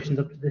 Any questions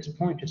up to this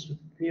point, just with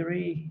the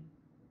theory?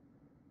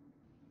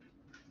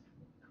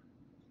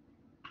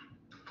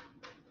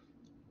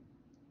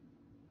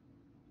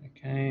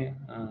 Okay,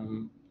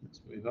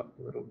 let's move up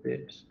a little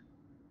bit.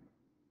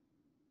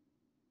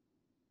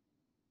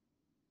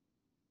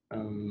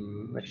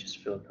 Let's just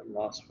fill out the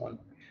last one.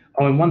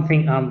 Oh, and one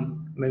thing,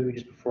 maybe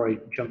just before I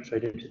jump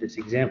straight into this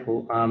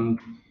example,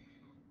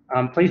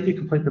 please do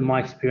complete the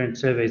My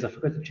Experience surveys. I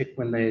forgot to check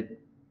when they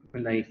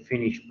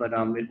finish, but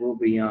it will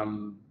be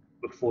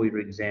before your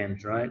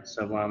exams, right?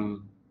 So,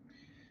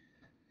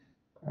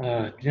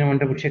 did anyone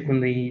double check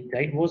when the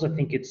date was? I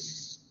think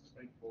it's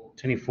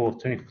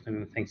 24th.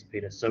 Thanks,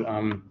 Peter. So,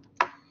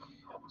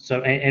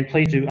 and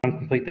please do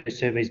complete those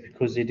surveys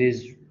because it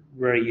is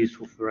very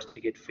useful for us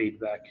to get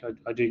feedback.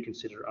 I do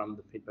consider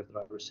the feedback that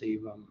I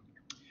receive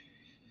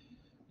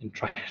and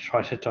try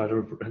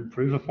to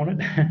improve upon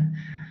it.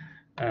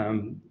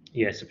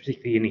 Yeah, so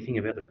particularly anything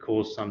about the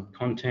course,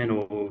 content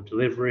or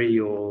delivery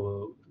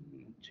or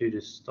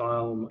tutor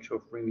style. I'm not sure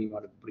if Remy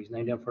might have put his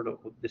name down for it or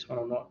this one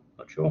or not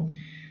sure.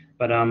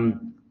 But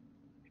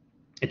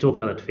it's all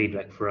about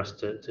feedback for us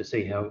to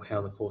see how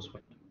the course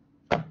went.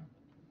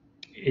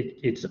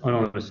 It's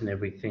anonymous and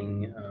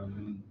everything.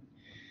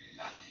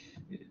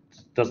 It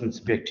doesn't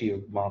subject to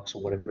your marks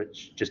or whatever. It's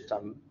just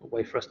a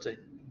way for us to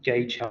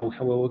gauge how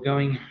well we're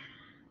going.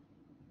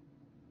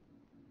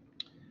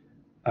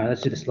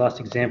 Let's do this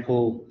last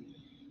example.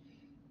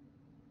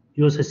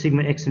 Yours has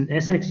sigma x and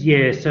sx.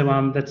 Yeah, so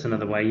that's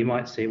another way. You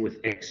might see it with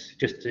x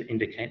just to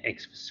indicate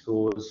x for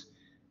scores.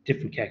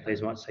 Different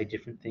calculators might say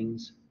different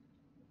things.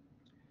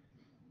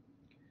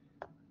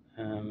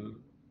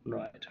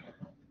 Right.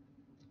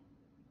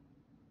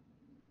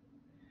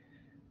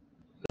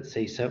 Let's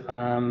see. So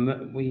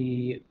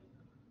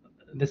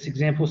this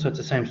example, so it's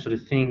the same sort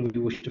of thing.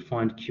 We wish to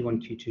find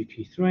Q1, Q2,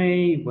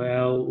 Q3.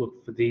 Well,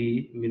 look for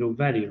the middle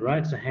value,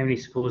 right? So how many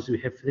scores do we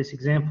have for this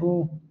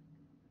example?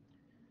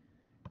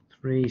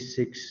 3,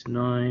 6,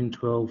 9,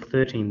 12,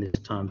 13 this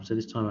time. So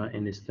this time our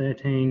n is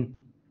 13.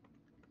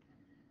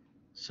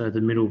 So the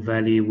middle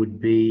value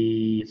would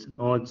be, it's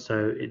odd,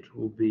 so it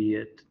will be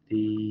at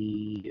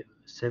the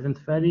 7th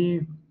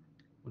value.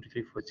 1, 2,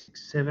 3, 4,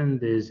 6, 7.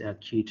 There's our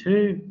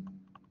Q2.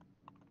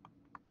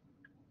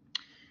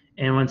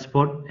 Anyone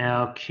spot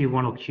our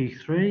Q1 or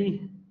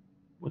Q3?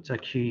 What's our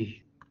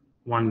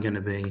Q1 going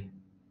to be?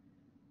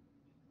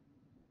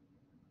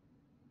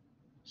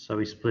 So So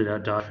we split our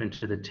data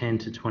into the 10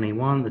 to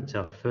 21. That's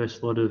our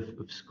first lot of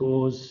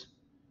scores.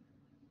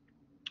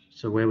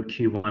 So where would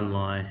Q1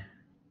 lie?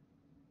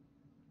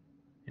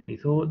 Any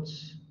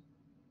thoughts?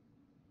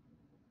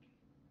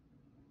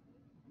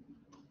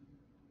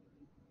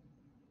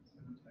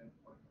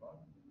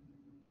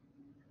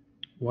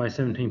 Why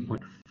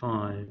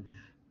 17.5?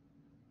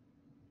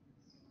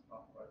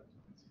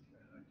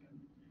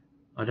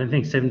 I don't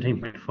think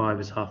 17.5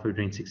 is halfway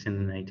between 16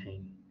 and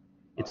 18.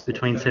 It's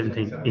between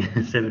 17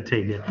 and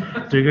 17.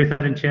 Yeah. Do we go with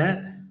that in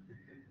chat?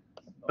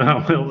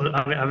 Well,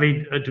 I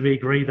mean, do we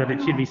agree that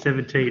it should be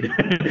 17?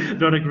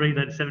 Not agree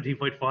that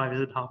 17.5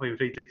 isn't halfway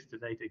between 16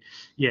 and 18.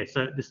 Yeah,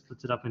 so this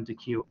splits it up into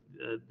Q.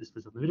 This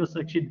splits up the middle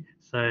section,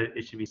 so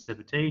it should be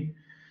 17.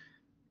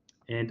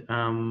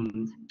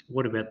 And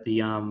what about the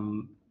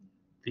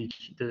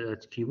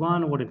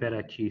Q1? What about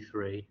our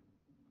Q3?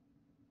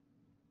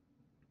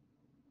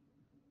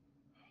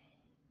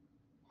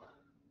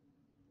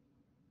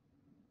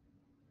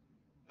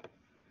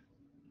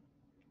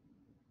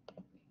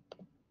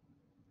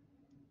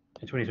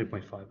 And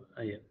 23.5.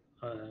 Yeah,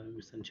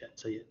 missed in chat.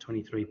 So yeah,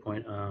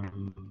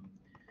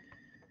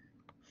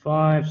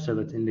 23.5. So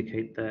let's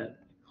indicate that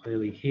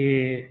clearly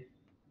here.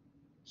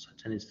 So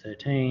 10 is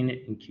 13,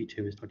 and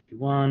Q2 is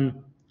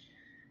 21.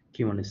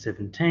 Q1 is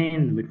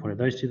 17, the midpoint of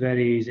those two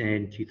values,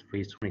 and Q3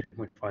 is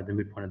 23.5, the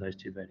midpoint of those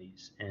two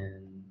values.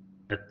 And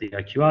that the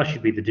IQR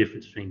should be the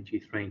difference between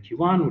Q3 and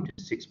Q1, which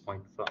is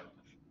 6.5.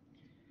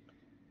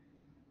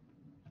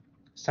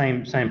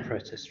 Same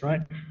process,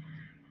 right?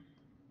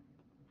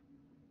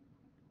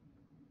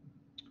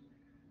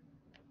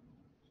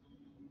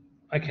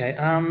 Okay,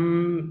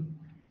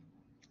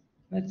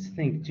 let's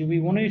think. Do we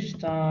want to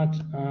start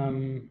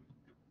the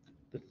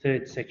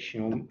third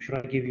section, or should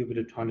I give you a bit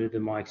of time to do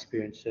my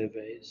experience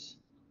surveys?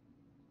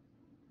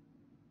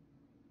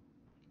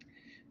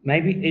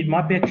 Maybe it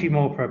might be actually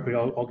more appropriate.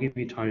 I'll give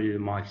you time to do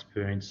my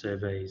experience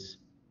surveys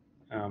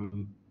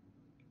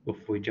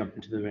before we jump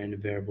into the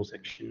random variable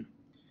section.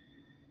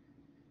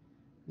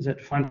 Is that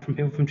fine from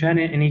people from chat?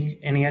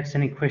 Any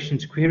outstanding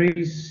questions,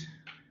 queries?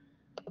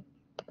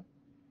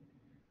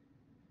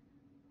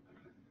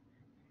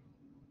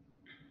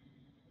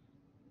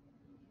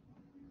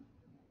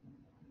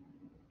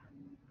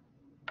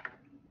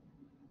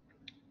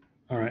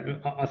 All right,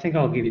 I think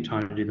I'll give you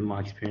time to do the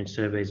my experience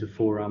surveys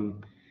before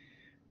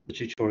the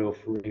tutorial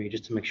for review,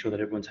 just to make sure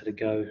that everyone's had a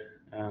go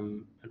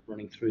at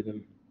running through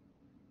them.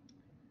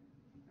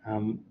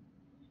 I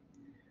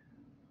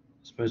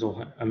suppose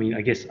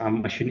I guess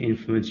I shouldn't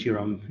influence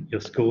your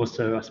score,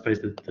 so I suppose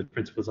the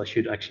principle is I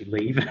should actually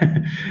leave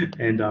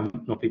and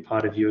not be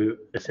part of you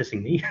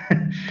assessing me.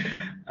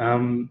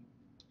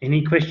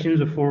 Any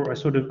questions before I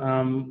sort of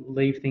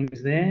leave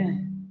things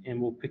there,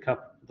 and we'll pick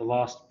up the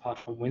last part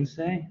on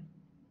Wednesday?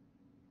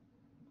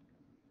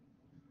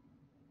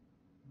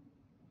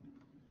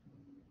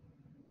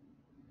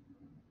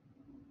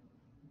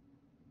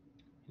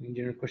 Any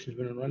general questions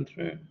we're going to run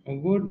through? All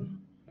good?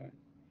 All right.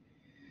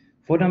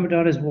 For number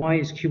data, why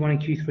is Q1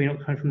 and Q3 not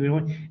coming from the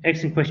middle one?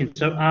 Excellent question.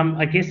 So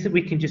I guess that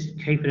we can just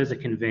keep it as a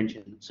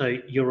convention. So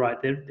you're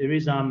right. There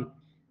is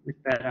with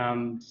that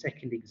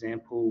second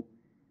example.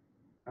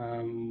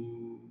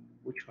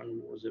 Which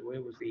one was it?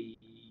 Where was the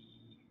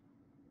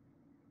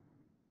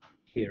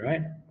here?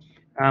 Right.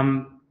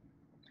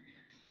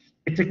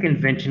 It's a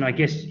convention, I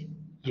guess.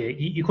 Yeah,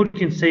 you could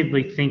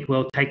conceivably think,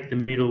 well, take the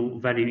middle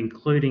value,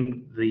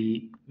 including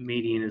the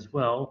median as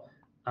well.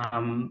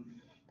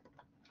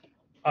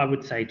 I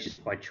would say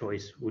just by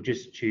choice, we'll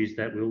just choose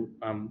that. We'll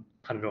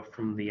cut it off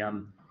from the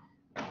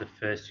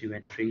first few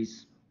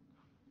entries.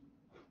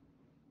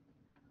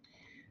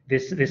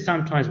 There's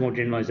sometimes more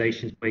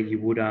generalizations where you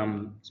would,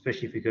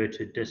 especially if you go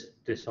to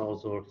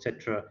deciles or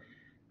etc.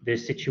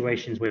 There's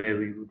situations where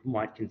we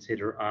might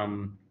consider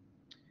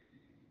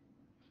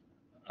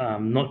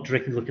not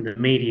directly looking at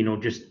the median, or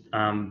just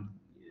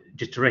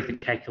directly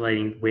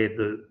calculating where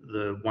the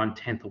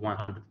 1/10 or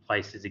 100th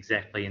place is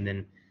exactly, and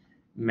then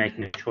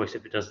making a choice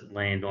if it doesn't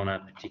land on a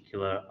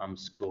particular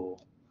score.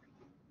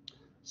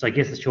 So I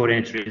guess the short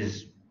answer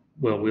is,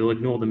 well, we'll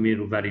ignore the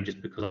middle value just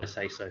because I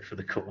say so for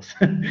the course.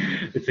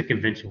 It's a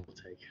convention we'll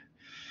take.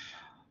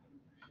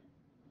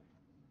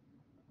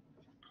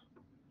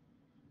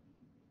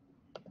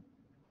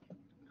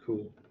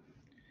 Cool.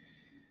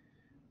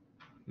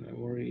 No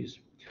worries.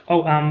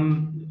 Oh,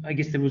 I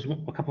guess there was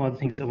a couple other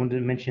things I wanted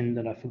to mention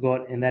that I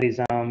forgot, and that is,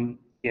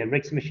 yeah,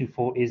 Reg Submission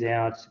 4 is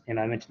out, and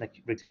I mentioned that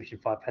Reg Submission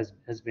 5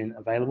 has been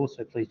available,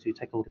 so please do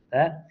take a look at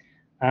that.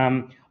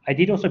 I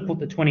did also put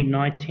the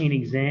 2019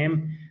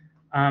 exam.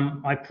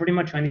 I pretty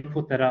much only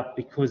put that up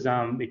because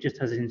it just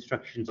has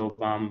instructions of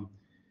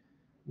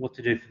what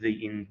to do for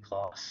the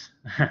in-class,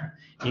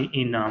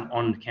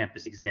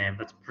 on-campus exam.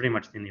 That's pretty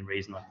much the only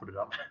reason I put it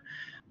up.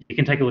 You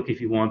can take a look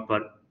if you want,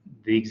 but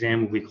the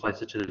exam will be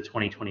closer to the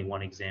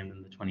 2021 exam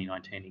than the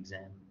 2019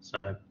 exam. So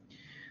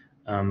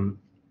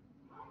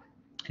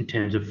in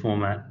terms of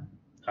format,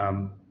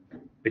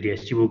 but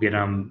yes, you will get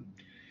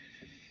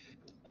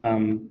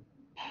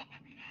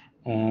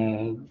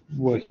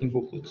working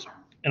booklets.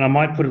 And I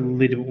might put a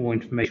little bit more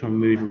information on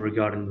Moodle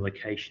regarding the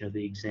location of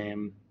the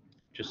exam,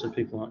 just so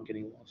people aren't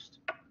getting lost.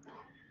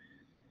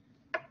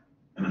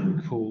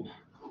 Cool.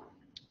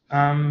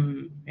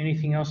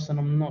 Anything else that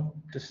I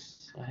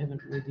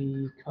haven't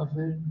really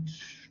covered?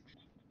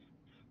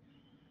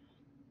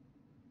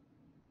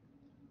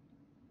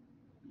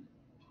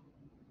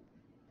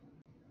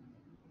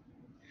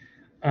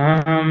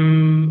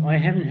 I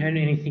haven't heard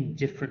anything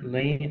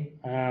differently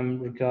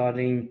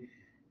regarding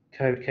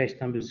COVID case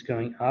numbers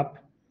going up.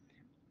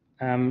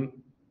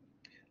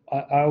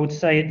 I would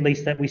say at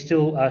least that we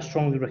still are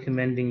strongly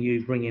recommending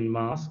you bring in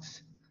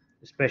masks,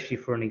 especially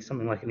for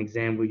something like an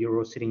exam where you're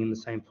all sitting in the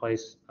same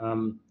place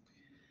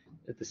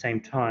at the same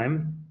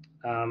time.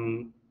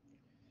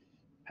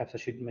 Perhaps I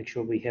should make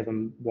sure we have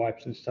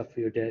wipes and stuff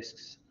for your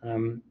desks.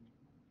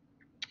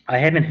 I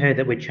haven't heard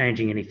that we're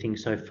changing anything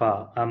so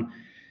far.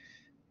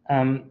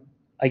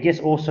 I guess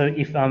also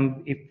if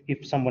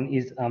someone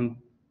is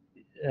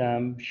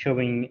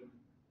showing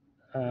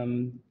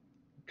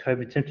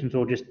COVID symptoms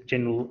or just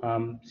general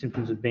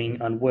symptoms of being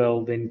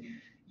unwell, then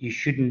you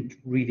shouldn't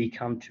really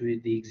come to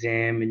the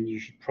exam, and you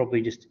should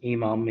probably just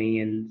email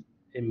me and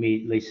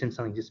immediately send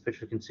something to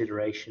special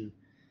consideration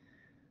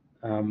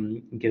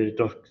and get a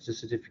doctor's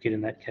certificate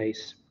in that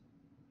case.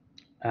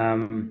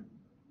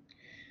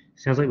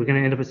 Sounds like we're going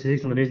to end up at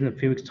statistics on the news in a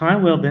few weeks'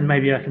 time. Well, then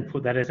maybe I can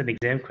put that as an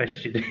exam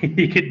question.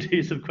 You could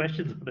do some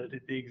questions on it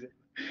at the exam.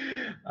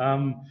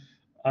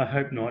 I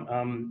hope not.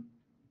 I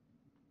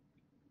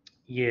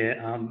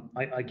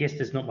guess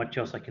there's not much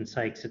else I can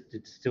say, except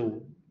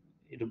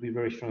it'll be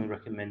very strongly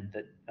recommended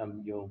that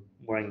you're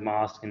wearing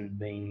masks and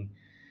being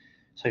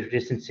social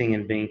distancing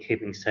and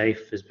keeping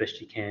safe as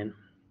best you can.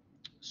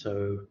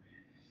 So,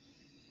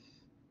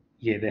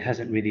 yeah, there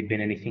hasn't really been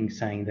anything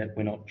saying that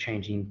we're not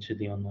changing to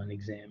the online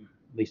exam.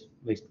 At least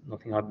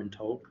nothing I've been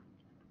told.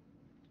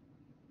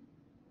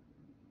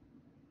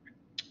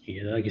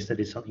 Yeah, I guess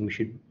that is something we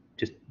should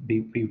just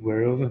be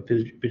aware of and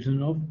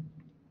vigilant of.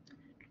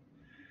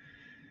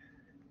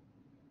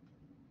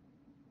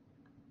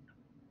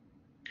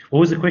 What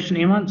was the question,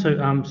 Iman? So,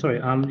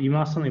 sorry, you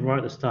asked something right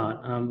at the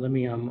start. Let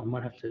me, I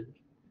might have to.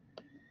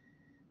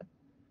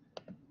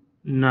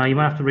 No, you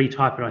might have to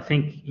retype it. I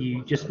think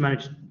you just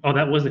managed. Oh,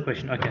 that was the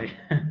question. Okay,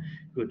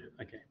 good.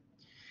 Okay,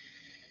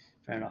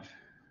 fair enough.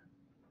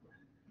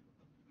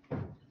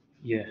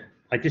 Yeah,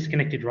 I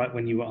disconnected right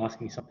when you were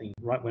asking something,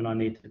 right when I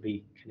needed to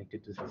be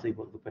connected to see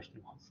what the question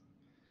was.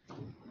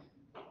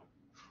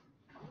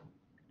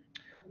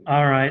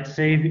 All right,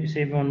 see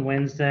you on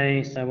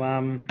Wednesday.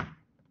 So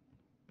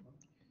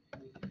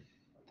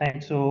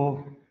thanks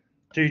all.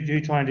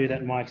 Do try and do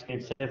that My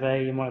Experience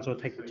survey. You might as well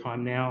take the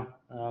time now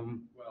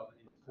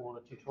for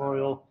the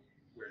tutorial.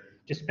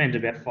 Just spend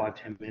about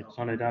 5-10 minutes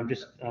on it.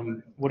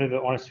 Whatever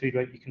honest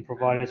feedback you can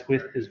provide us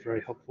with is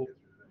very helpful.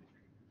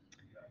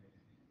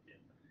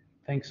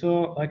 Thanks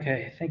all.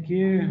 Okay, thank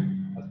you.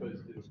 I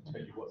suppose it'll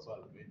tell you what side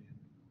of the venue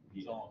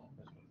it's on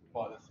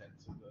by the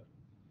sense of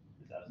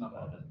the number.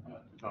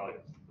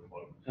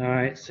 All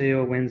right, see you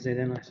on Wednesday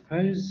then, I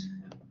suppose.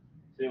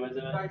 See you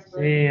Wednesday, mate.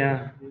 See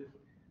ya.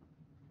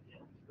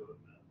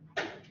 I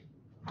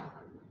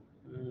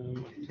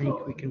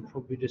think we can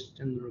probably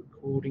just end the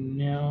recording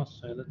now.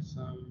 So let's